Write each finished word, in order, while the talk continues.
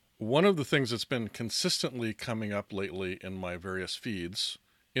One of the things that's been consistently coming up lately in my various feeds,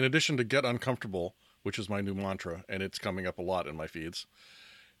 in addition to get uncomfortable, which is my new mantra, and it's coming up a lot in my feeds,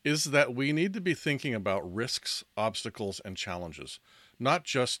 is that we need to be thinking about risks, obstacles, and challenges, not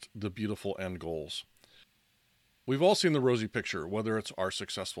just the beautiful end goals. We've all seen the rosy picture, whether it's our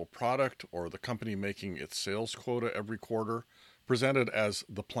successful product or the company making its sales quota every quarter, presented as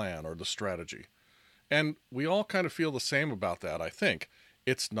the plan or the strategy. And we all kind of feel the same about that, I think.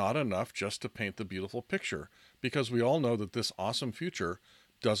 It's not enough just to paint the beautiful picture, because we all know that this awesome future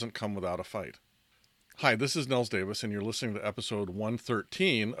doesn't come without a fight. Hi, this is Nels Davis, and you're listening to episode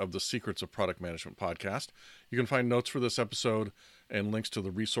 113 of the Secrets of Product Management podcast. You can find notes for this episode and links to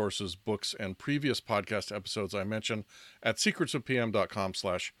the resources, books, and previous podcast episodes I mentioned at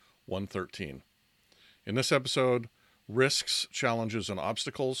secretsofpm.com/113. In this episode, risks, challenges, and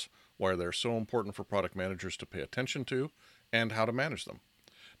obstacles, why they're so important for product managers to pay attention to, and how to manage them.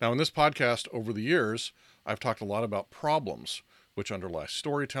 Now, in this podcast, over the years, I've talked a lot about problems, which underlie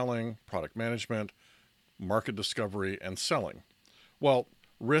storytelling, product management, market discovery, and selling. Well,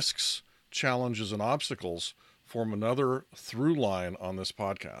 risks, challenges, and obstacles form another through line on this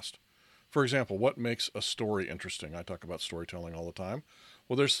podcast. For example, what makes a story interesting? I talk about storytelling all the time.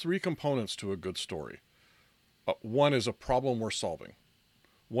 Well, there's three components to a good story. One is a problem we're solving.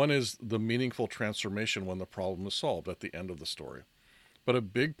 One is the meaningful transformation when the problem is solved at the end of the story. But a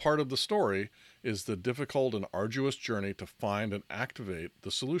big part of the story is the difficult and arduous journey to find and activate the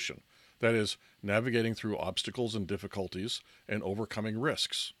solution. That is, navigating through obstacles and difficulties and overcoming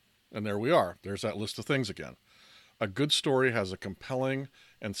risks. And there we are. There's that list of things again. A good story has a compelling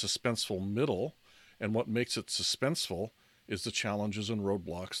and suspenseful middle, and what makes it suspenseful is the challenges and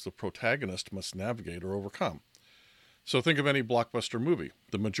roadblocks the protagonist must navigate or overcome. So think of any blockbuster movie.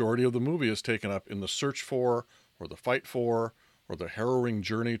 The majority of the movie is taken up in the search for, or the fight for, or the harrowing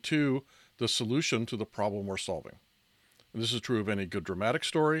journey to the solution to the problem we're solving. And this is true of any good dramatic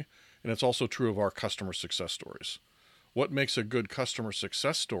story, and it's also true of our customer success stories. What makes a good customer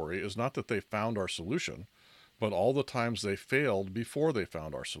success story is not that they found our solution, but all the times they failed before they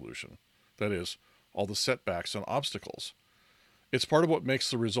found our solution. That is, all the setbacks and obstacles. It's part of what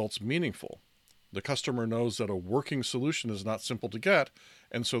makes the results meaningful. The customer knows that a working solution is not simple to get,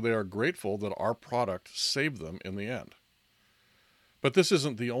 and so they are grateful that our product saved them in the end. But this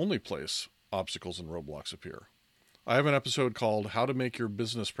isn't the only place obstacles and roadblocks appear. I have an episode called How to Make Your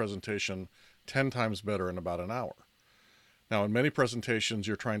Business Presentation 10 Times Better in About an Hour. Now, in many presentations,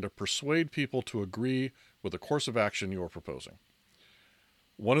 you're trying to persuade people to agree with a course of action you are proposing.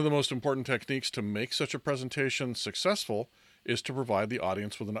 One of the most important techniques to make such a presentation successful is to provide the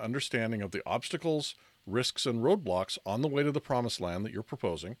audience with an understanding of the obstacles, risks, and roadblocks on the way to the promised land that you're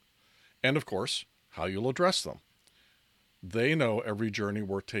proposing, and of course, how you'll address them. They know every journey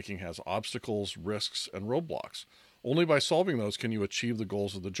worth taking has obstacles, risks, and roadblocks. Only by solving those can you achieve the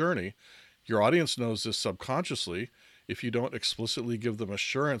goals of the journey. Your audience knows this subconsciously. If you don't explicitly give them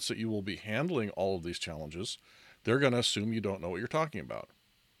assurance that you will be handling all of these challenges, they're going to assume you don't know what you're talking about.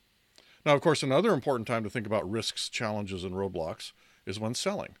 Now, of course, another important time to think about risks, challenges, and roadblocks is when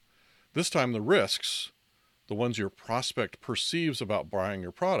selling. This time, the risks, the ones your prospect perceives about buying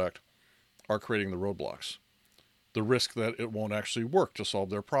your product, are creating the roadblocks. The risk that it won't actually work to solve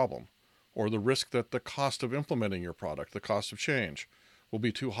their problem, or the risk that the cost of implementing your product, the cost of change, will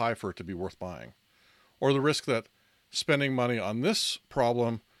be too high for it to be worth buying, or the risk that spending money on this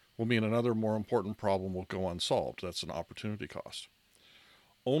problem will mean another more important problem will go unsolved. That's an opportunity cost.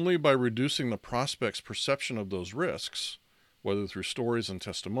 Only by reducing the prospect's perception of those risks, whether through stories and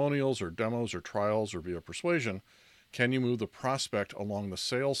testimonials or demos or trials or via persuasion, can you move the prospect along the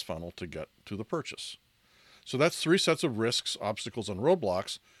sales funnel to get to the purchase. So that's three sets of risks, obstacles, and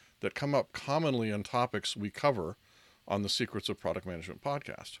roadblocks that come up commonly in topics we cover on the Secrets of Product Management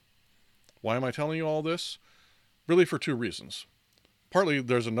podcast. Why am I telling you all this? Really for two reasons. Partly,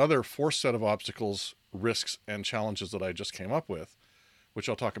 there's another fourth set of obstacles, risks, and challenges that I just came up with, which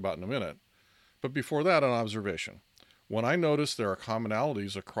I'll talk about in a minute. But before that, an observation. When I notice there are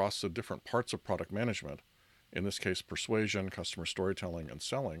commonalities across the different parts of product management, in this case persuasion, customer storytelling, and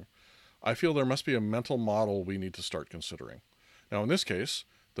selling, I feel there must be a mental model we need to start considering. Now, in this case,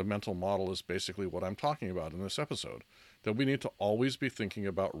 the mental model is basically what I'm talking about in this episode, that we need to always be thinking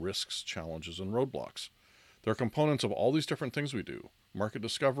about risks, challenges, and roadblocks. They're components of all these different things we do: market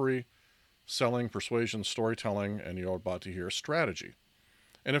discovery, selling, persuasion, storytelling, and you're about to hear strategy.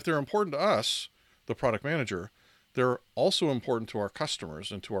 And if they're important to us, the product manager, they're also important to our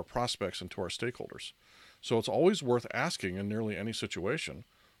customers and to our prospects and to our stakeholders. So it's always worth asking in nearly any situation,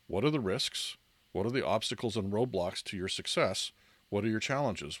 what are the risks? What are the obstacles and roadblocks to your success What are your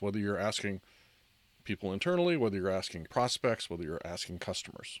challenges? Whether you're asking people internally, whether you're asking prospects, whether you're asking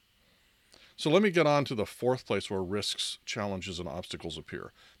customers. So let me get on to the fourth place where risks, challenges, and obstacles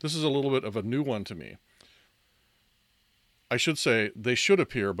appear. This is a little bit of a new one to me. I should say they should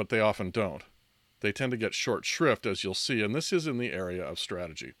appear, but they often don't. They tend to get short shrift, as you'll see, and this is in the area of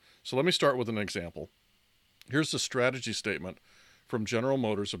strategy. So let me start with an example. Here's the strategy statement from General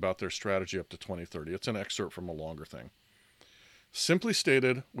Motors about their strategy up to 2030. It's an excerpt from a longer thing. Simply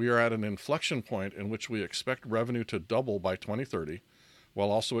stated, we are at an inflection point in which we expect revenue to double by 2030, while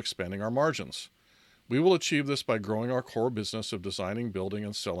also expanding our margins. We will achieve this by growing our core business of designing, building,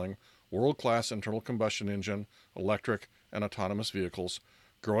 and selling world-class internal combustion engine, electric, and autonomous vehicles,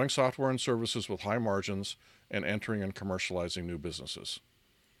 growing software and services with high margins, and entering and commercializing new businesses.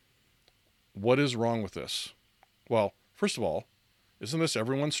 What is wrong with this? Well, first of all, isn't this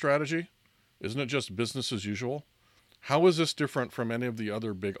everyone's strategy? Isn't it just business as usual? How is this different from any of the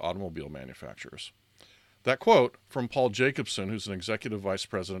other big automobile manufacturers? That quote from Paul Jacobson, who's an executive vice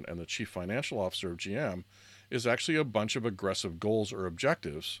president and the chief financial officer of GM, is actually a bunch of aggressive goals or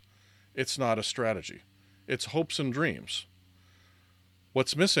objectives. It's not a strategy. It's hopes and dreams.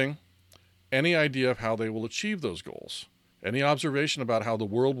 What's missing? Any idea of how they will achieve those goals. Any observation about how the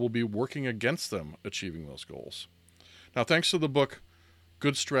world will be working against them achieving those goals. Now, thanks to the book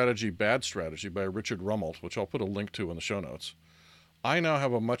Good Strategy, Bad Strategy by Richard Rumelt, which I'll put a link to in the show notes, I now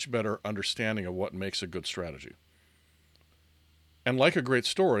have a much better understanding of what makes a good strategy. And like a great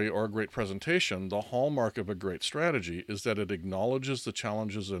story or a great presentation, the hallmark of a great strategy is that it acknowledges the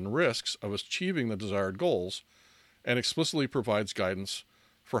challenges and risks of achieving the desired goals and explicitly provides guidance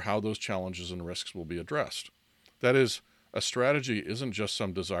for how those challenges and risks will be addressed. That is, a strategy isn't just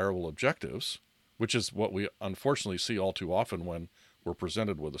some desirable objectives, which is what we unfortunately see all too often when we're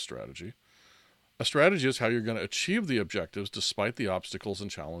presented with a strategy. A strategy is how you're going to achieve the objectives despite the obstacles and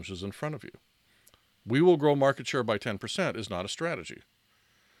challenges in front of you. We will grow market share by 10% is not a strategy.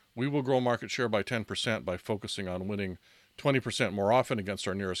 We will grow market share by 10% by focusing on winning 20% more often against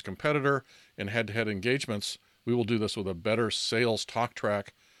our nearest competitor in head-to-head engagements. We will do this with a better sales talk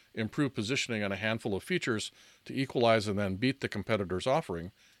track, improved positioning, and a handful of features to equalize and then beat the competitor's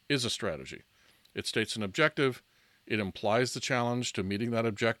offering is a strategy. It states an objective. It implies the challenge to meeting that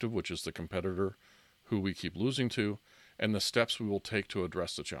objective, which is the competitor who we keep losing to, and the steps we will take to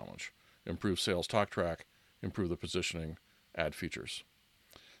address the challenge. Improve sales talk track, improve the positioning, add features.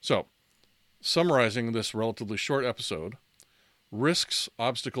 So, summarizing this relatively short episode, risks,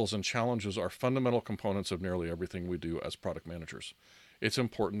 obstacles, and challenges are fundamental components of nearly everything we do as product managers. It's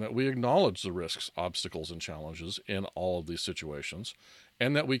important that we acknowledge the risks, obstacles, and challenges in all of these situations,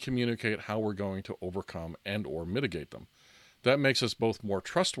 and that we communicate how we're going to overcome and or mitigate them. That makes us both more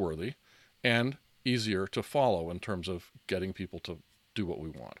trustworthy and easier to follow in terms of getting people to do what we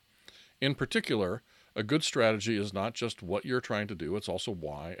want. In particular, a good strategy is not just what you're trying to do, it's also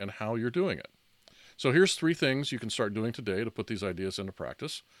why and how you're doing it. So here's 3 things you can start doing today to put these ideas into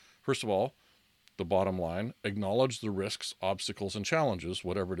practice. First of all, the bottom line, acknowledge the risks, obstacles, and challenges,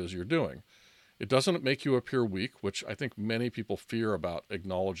 whatever it is you're doing. It doesn't make you appear weak, which I think many people fear about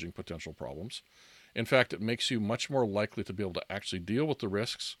acknowledging potential problems. In fact, it makes you much more likely to be able to actually deal with the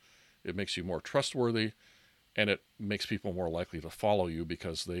risks. It makes you more trustworthy, and it makes people more likely to follow you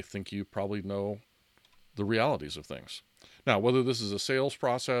because they think you probably know the realities of things. Now, whether this is a sales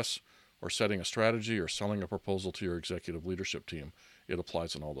process or setting a strategy or selling a proposal to your executive leadership team, it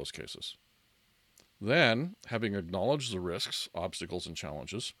applies in all those cases. Then, having acknowledged the risks, obstacles, and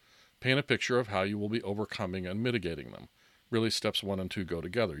challenges, paint a picture of how you will be overcoming and mitigating them. Really, steps 1 and 2 go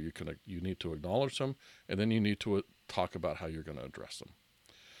together. You need to acknowledge them, and then you need to talk about how you're going to address them.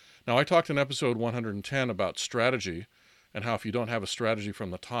 Now, I talked in episode 110 about strategy and how if you don't have a strategy from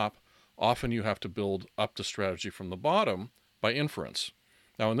the top, often you have to build up the strategy from the bottom by inference.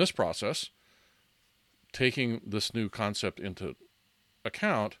 Now, in this process, taking this new concept into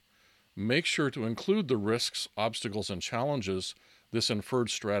account, make sure to include the risks, obstacles, and challenges this inferred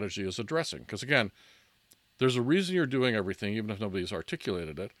strategy is addressing. Because again, there's a reason you're doing everything, even if nobody's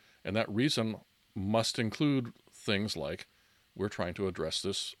articulated it, and that reason must include things like, we're trying to address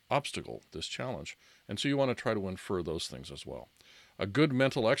this obstacle, this challenge. And so you want to try to infer those things as well. A good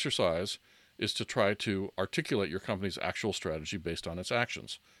mental exercise is to try to articulate your company's actual strategy based on its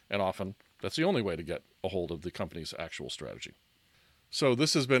actions. And often, that's the only way to get a hold of the company's actual strategy. So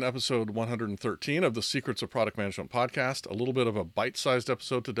this has been episode 113 of the Secrets of Product Management podcast, a little bit of a bite-sized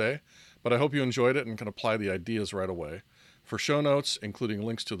episode today, but I hope you enjoyed it and can apply the ideas right away. For show notes, including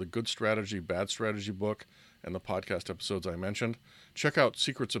links to the Good Strategy, Bad Strategy book and the podcast episodes I mentioned, check out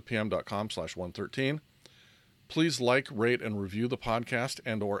secretsofpm.com/113. Please like, rate, and review the podcast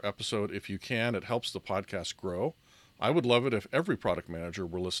and or episode if you can. It helps the podcast grow. I would love it if every product manager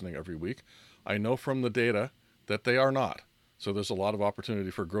were listening every week. I know from the data that they are not. So there's a lot of opportunity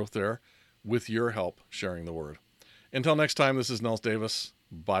for growth there with your help sharing the word. Until next time, this is Nels Davis.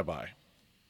 Bye-bye.